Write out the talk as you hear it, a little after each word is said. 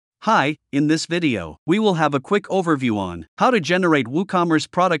Hi, in this video, we will have a quick overview on how to generate WooCommerce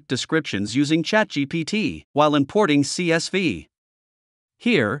product descriptions using ChatGPT while importing CSV.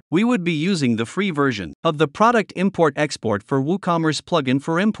 Here, we would be using the free version of the Product Import-Export for WooCommerce plugin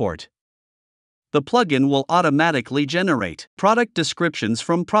for import. The plugin will automatically generate product descriptions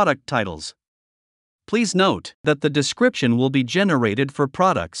from product titles. Please note that the description will be generated for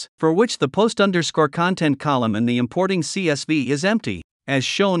products for which the post_content column in the importing CSV is empty, as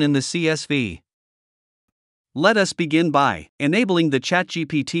shown in the CSV. Let us begin by enabling the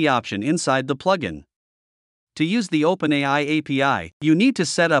ChatGPT option inside the plugin. To use the OpenAI API, you need to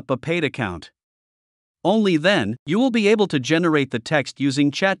set up a paid account. Only then, you will be able to generate the text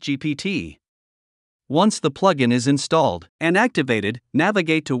using ChatGPT. Once the plugin is installed and activated,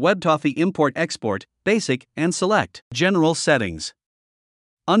 navigate to WebToffee Import-Export, Basic, and select General Settings.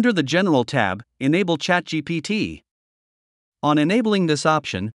 Under the General tab, enable ChatGPT. On enabling this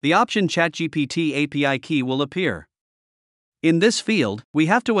option, the option ChatGPT API key will appear. In this field, we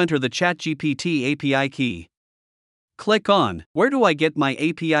have to enter the ChatGPT API key. Click on Where do I get my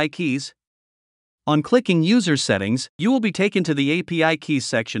API keys? On clicking User Settings, you will be taken to the API keys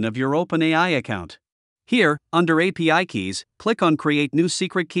section of your OpenAI account. Here, under API keys, click on Create New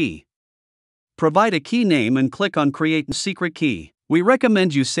Secret Key. Provide a key name and click on Create Secret Key. We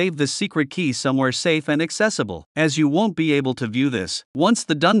recommend you save this secret key somewhere safe and accessible, as you won't be able to view this once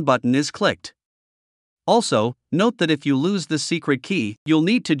the Done button is clicked. Also, note that if you lose the secret key, you'll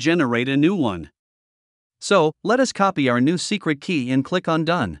need to generate a new one. So, let us copy our new secret key and click on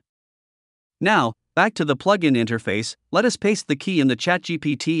Done. Now, back to the plugin interface, let us paste the key in the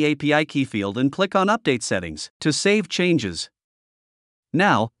ChatGPT API key field and click on Update Settings to save changes.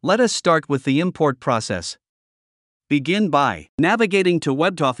 Now, let us start with the import process. Begin by navigating to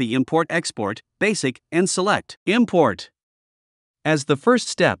WebToffee Import-Export, Basic, and select Import. As the first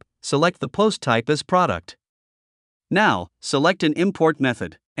step, select the post type as product. Now, select an import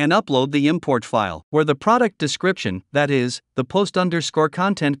method and upload the import file where the product description, that is, the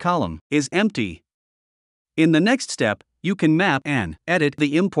post_content column, is empty. In the next step, you can map and edit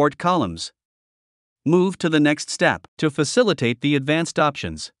the import columns. Move to the next step to facilitate the advanced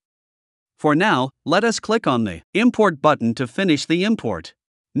options. For now, let us click on the Import button to finish the import.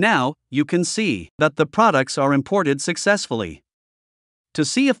 Now, you can see that the products are imported successfully. To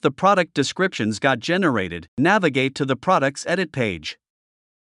see if the product descriptions got generated, navigate to the Products Edit page.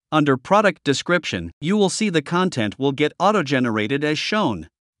 Under Product Description, you will see the content will get auto-generated as shown.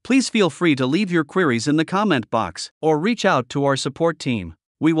 Please feel free to leave your queries in the comment box or reach out to our support team.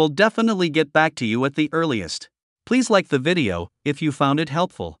 We will definitely get back to you at the earliest. Please like the video if you found it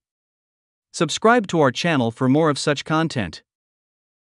helpful. Subscribe to our channel for more of such content.